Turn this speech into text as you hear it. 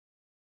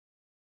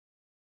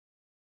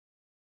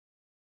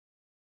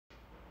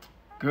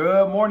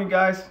Good morning,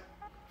 guys.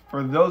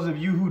 For those of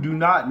you who do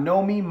not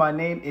know me, my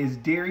name is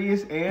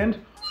Darius and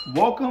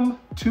welcome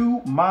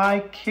to my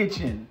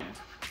kitchen.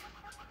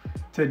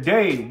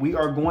 Today, we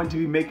are going to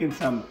be making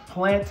some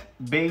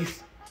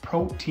plant-based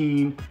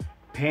protein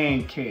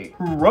pancakes.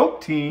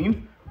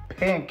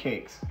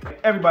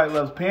 Everybody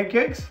loves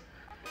pancakes,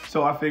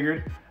 so I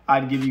figured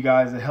I'd give you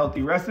guys a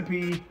healthy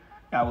recipe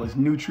that was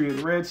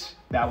nutrient rich,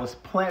 that was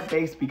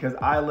plant-based because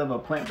I live a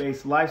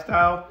plant-based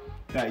lifestyle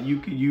that you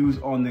could use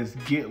on this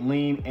Get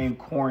Lean in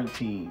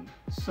quarantine.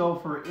 So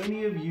for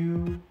any of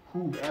you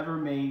who've ever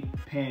made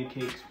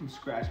pancakes from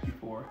scratch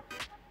before,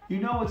 you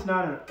know it's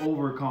not an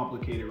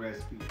overcomplicated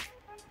recipe.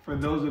 For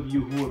those of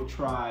you who have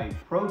tried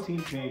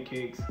protein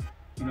pancakes,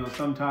 you know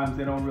sometimes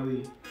they don't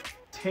really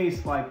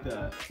taste like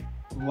the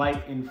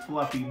light and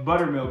fluffy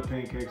buttermilk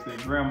pancakes that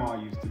grandma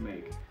used to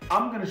make.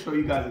 I'm gonna show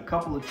you guys a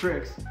couple of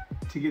tricks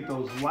to get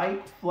those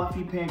light,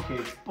 fluffy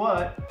pancakes,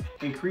 but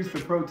increase the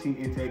protein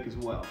intake as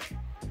well.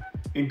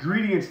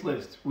 Ingredients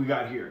list we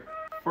got here.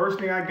 First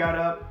thing I got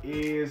up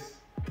is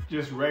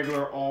just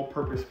regular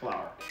all-purpose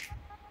flour.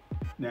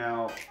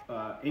 Now,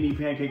 any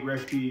pancake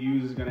recipe you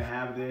use is gonna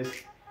have this.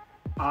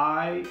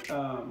 I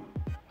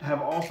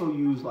have also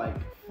used like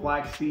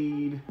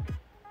flaxseed.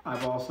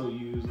 I've also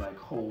used like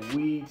whole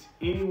wheat.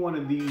 Any one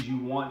of these you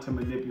want to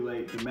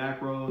manipulate the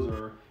macros,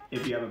 or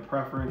if you have a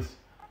preference,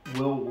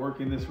 will work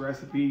in this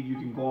recipe. You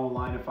can go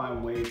online and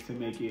find ways to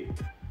make it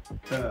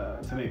to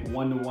make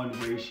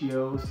 1-to-1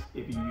 ratios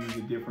if you use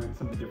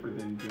something different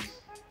than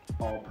just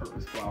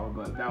all-purpose flour,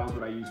 but that was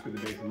what I used for the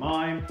base of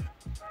mine.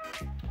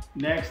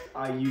 Next,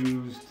 I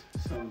used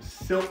some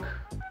silk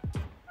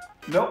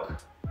milk.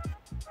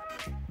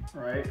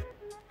 Right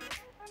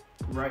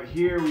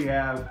here we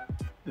have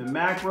the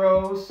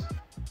macros.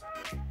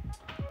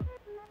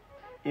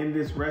 In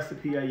this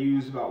recipe, I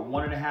used about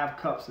 1.5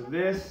 cups of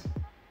this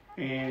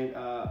and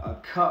a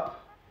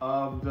cup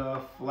of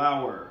the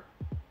flour.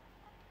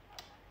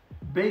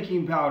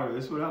 Baking powder,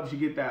 this is what helps you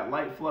get that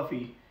light,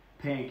 fluffy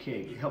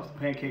pancake. It helps the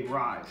pancake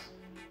rise.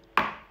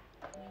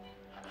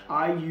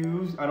 I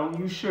don't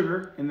use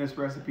sugar in this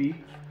recipe.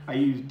 I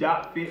use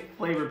Dot Fit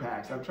flavor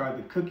packs. I've tried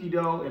the cookie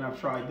dough and I've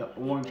tried the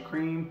orange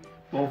cream.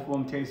 Both of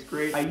them taste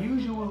great. I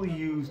usually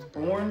use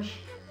orange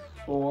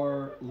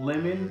or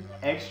lemon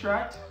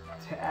extract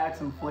to add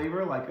some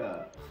flavor, like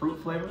a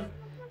fruit flavor,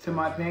 to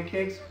my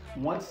pancakes.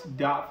 Once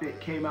Dot Fit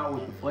came out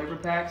with the flavor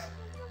packs,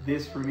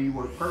 this for me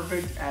worked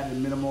perfect, added a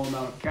minimal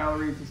amount of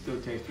calories and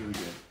still tastes really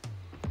good.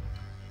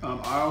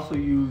 I also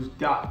use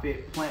Dot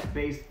Fit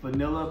plant-based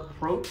vanilla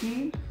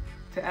protein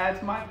to add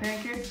to my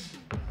pancakes.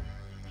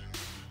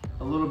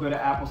 A little bit of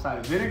apple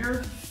cider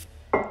vinegar,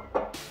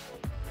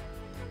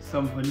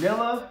 some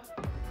vanilla,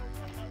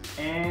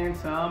 and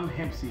some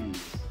hemp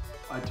seeds.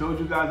 I told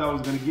you guys I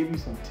was gonna give you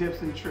some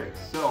tips and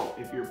tricks. So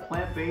if you're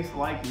plant-based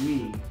like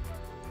me,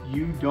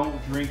 you don't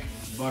drink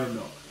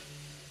buttermilk.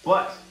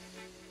 But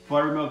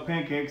buttermilk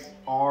pancakes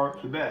are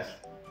the best.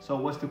 So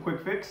what's the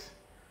quick fix?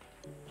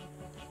 A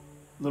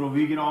little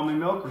vegan almond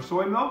milk or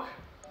soy milk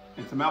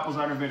and some apple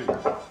cider vinegar.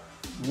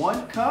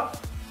 1 cup,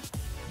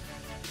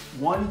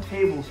 1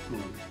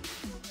 tablespoon.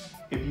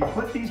 If you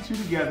put these two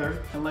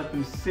together and let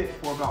them sit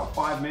for about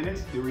 5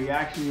 minutes, the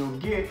reaction you'll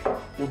get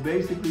will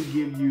basically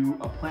give you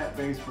a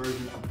plant-based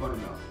version of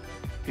buttermilk.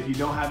 If you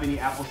don't have any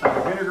apple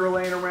cider vinegar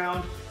laying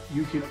around,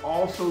 you can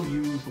also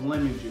use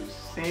lemon juice.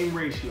 Same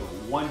ratio,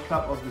 1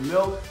 cup of the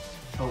milk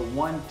to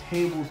 1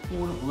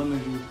 tablespoon of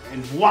lemon juice,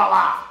 and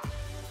voila!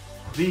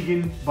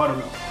 Vegan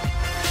buttermilk.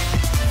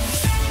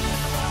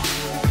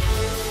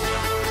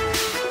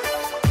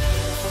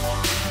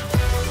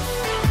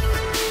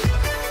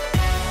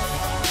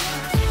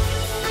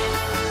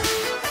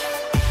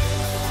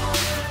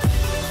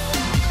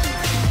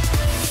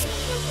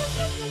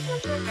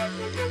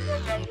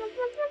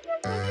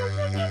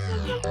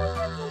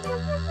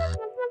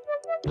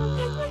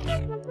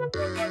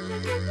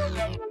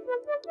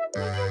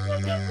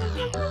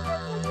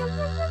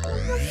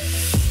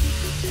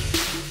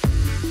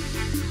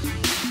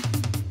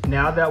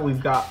 Now that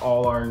we've got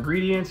all our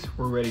ingredients,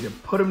 we're ready to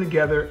put them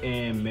together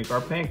and make our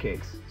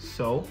pancakes.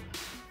 So,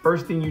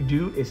 first thing you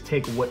do is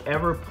take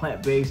whatever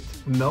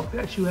plant-based milk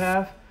that you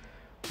have,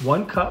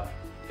 1 cup,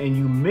 and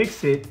you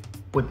mix it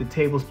with the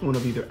tablespoon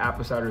of either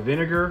apple cider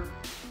vinegar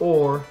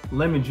or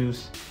lemon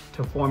juice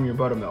to form your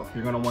buttermilk.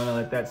 You're gonna wanna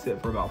let that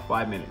sit for about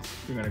 5 minutes.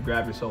 You're gonna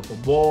grab yourself a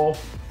bowl,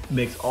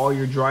 mix all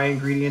your dry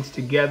ingredients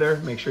together,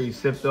 make sure you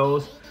sift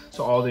those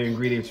so all the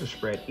ingredients are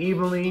spread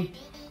evenly.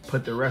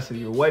 Put the rest of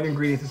your wet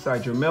ingredients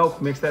inside your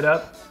milk, mix that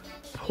up,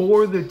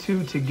 pour the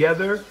two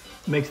together,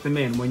 mix them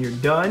in. When you're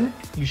done,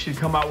 you should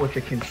come out with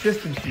a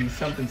consistency,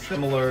 something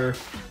similar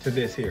to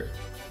this here.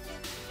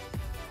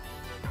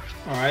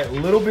 All right, a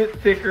little bit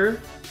thicker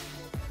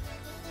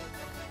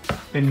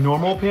than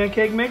normal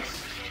pancake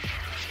mix.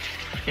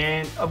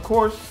 And of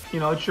course, you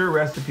know, it's your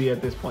recipe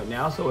at this point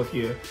now. So if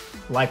you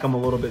like them a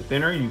little bit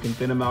thinner, you can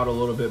thin them out a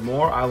little bit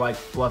more. I like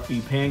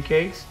fluffy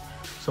pancakes,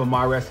 so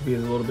my recipe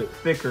is a little bit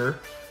thicker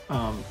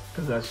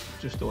because that's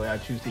just the way I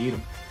choose to eat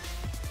them.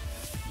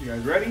 You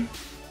guys ready?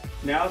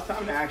 Now it's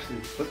time to actually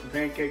put the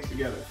pancakes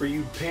together. For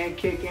you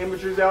pancake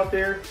amateurs out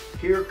there,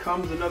 here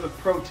comes another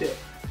pro tip.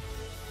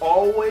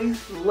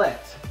 Always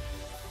let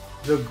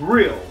the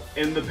grill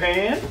in the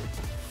pan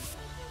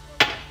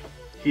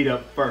heat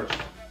up first.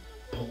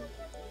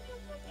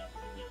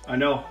 I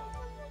know,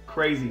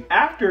 crazy.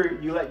 After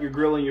you let your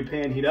grill in your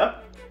pan heat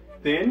up,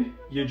 then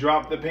you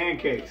drop the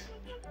pancakes.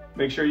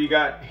 Make sure you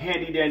got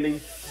handy dandy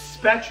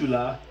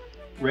spatula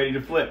ready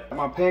to flip.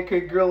 My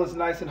pancake grill is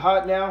nice and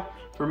hot now.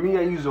 For me,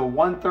 I use a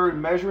 1/3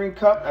 measuring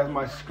cup as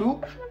my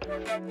scoop.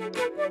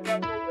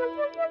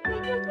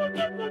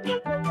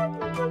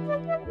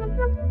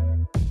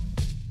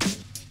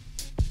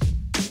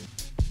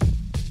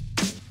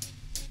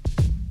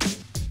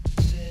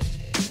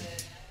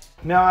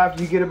 Now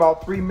after you get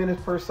about 3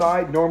 minutes per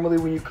side, normally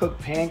when you cook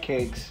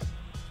pancakes,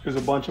 there's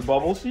a bunch of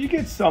bubbles. So you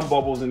get some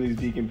bubbles in these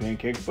vegan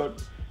pancakes,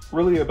 but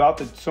really about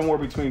the somewhere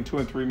between 2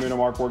 and 3 minute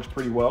mark works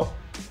pretty well.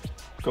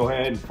 Go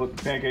ahead and flip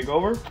the pancake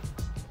over.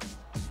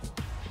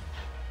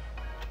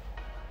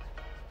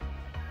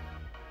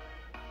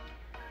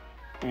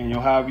 And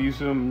you'll have you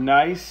some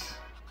nice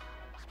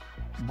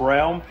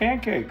brown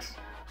pancakes.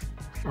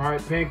 All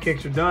right,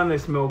 pancakes are done. They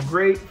smell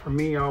great. For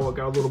me, I got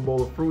a little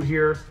bowl of fruit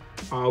here.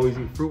 I always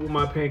eat fruit with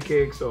my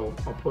pancakes, so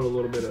I'll put a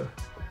little bit of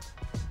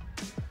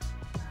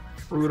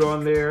fruit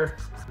on there.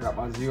 Got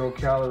my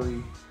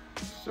 0-calorie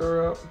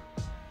syrup.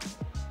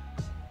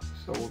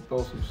 So we'll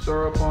throw some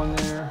syrup on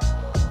there.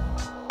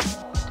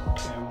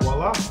 And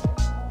voila.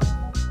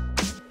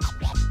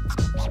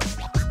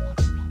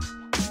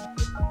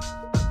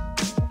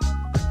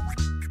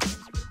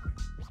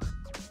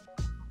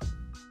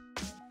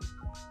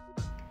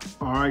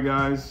 All right,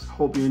 guys,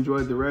 hope you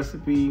enjoyed the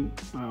recipe.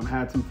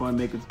 Had some fun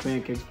making some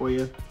pancakes for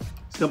you.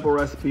 Simple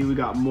recipe. We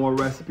got more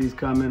recipes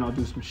coming. I'll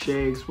do some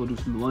shakes. We'll do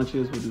some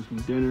lunches. We'll do some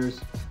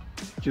dinners.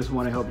 Just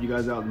want to help you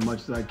guys out as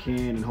much as I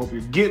can and hope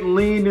you're getting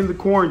lean in the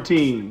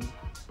quarantine.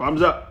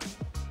 Thumbs up.